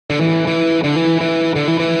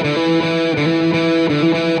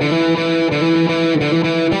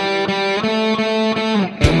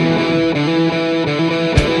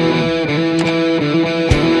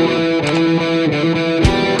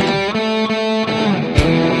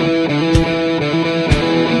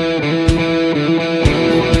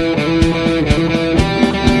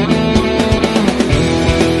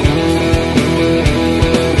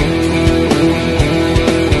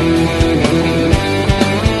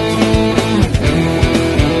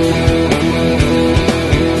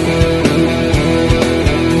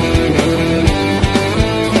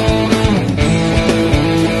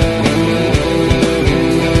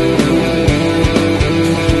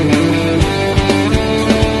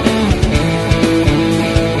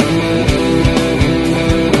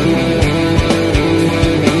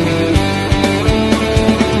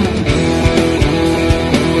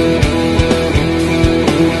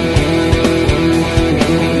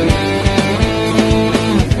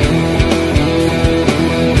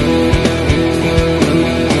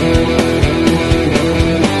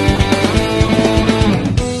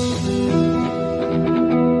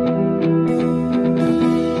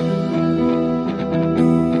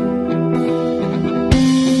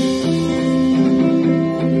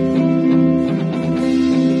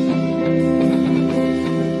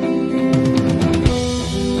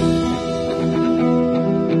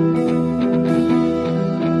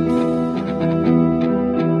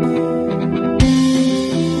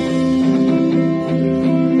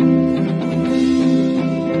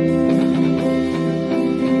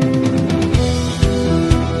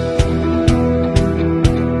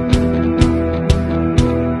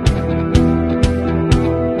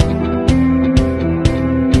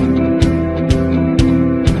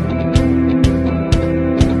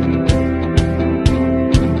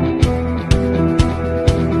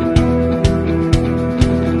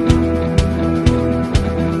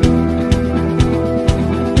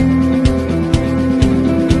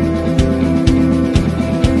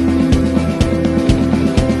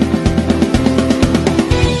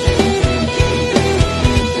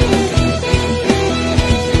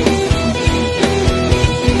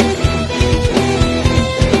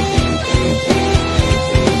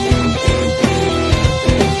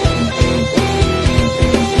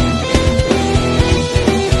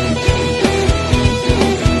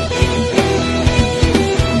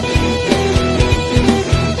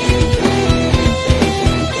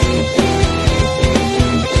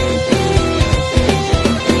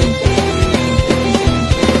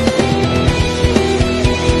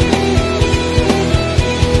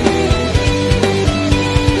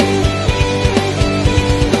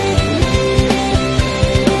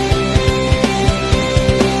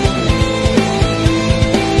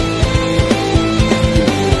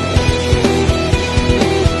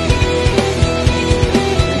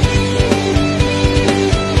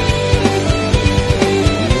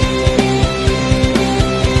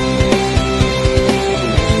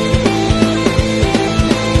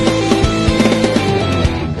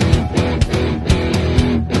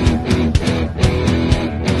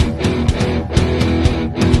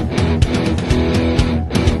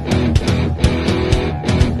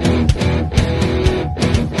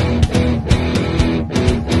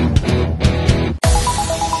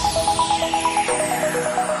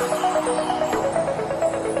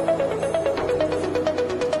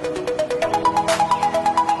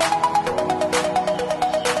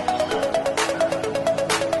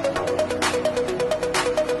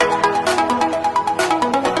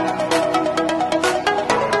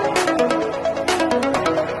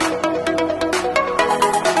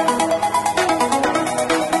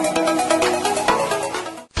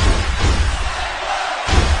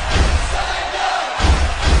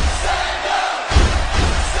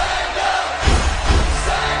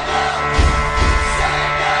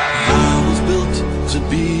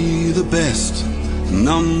best,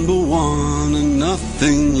 number one and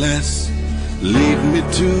nothing less. Lead me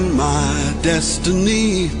to my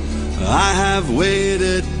destiny. I have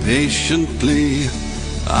waited patiently.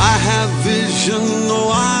 I have vision,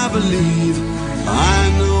 oh I believe. I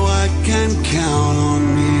know I can count on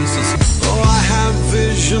me. Oh, I have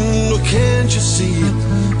vision, oh can't you see?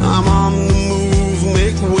 I'm on the move,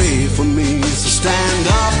 make way for me. So stand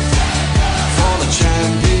up for the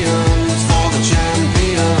champions, for the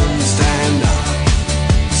champions. Stand up,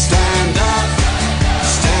 stand up,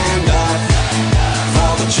 stand up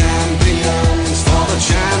for the champions, for the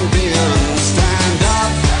champions. Stand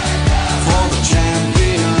up for the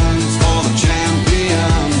champions, for the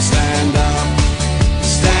champions. Stand up,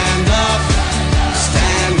 stand up,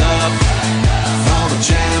 stand up for the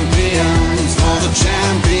champions, for the champions.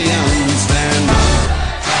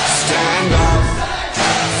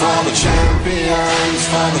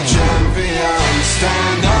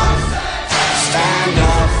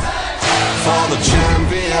 for the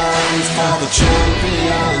champions, for the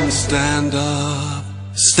champions. Stand up,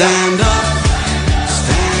 stand up,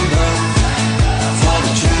 stand up for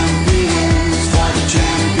the champions, for the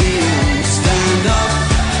champions. Stand up,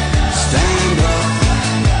 stand up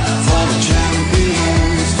for the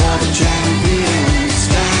champions, for the champions.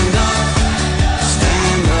 Stand up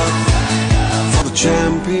for the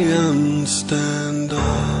champions. Stand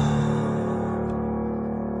up.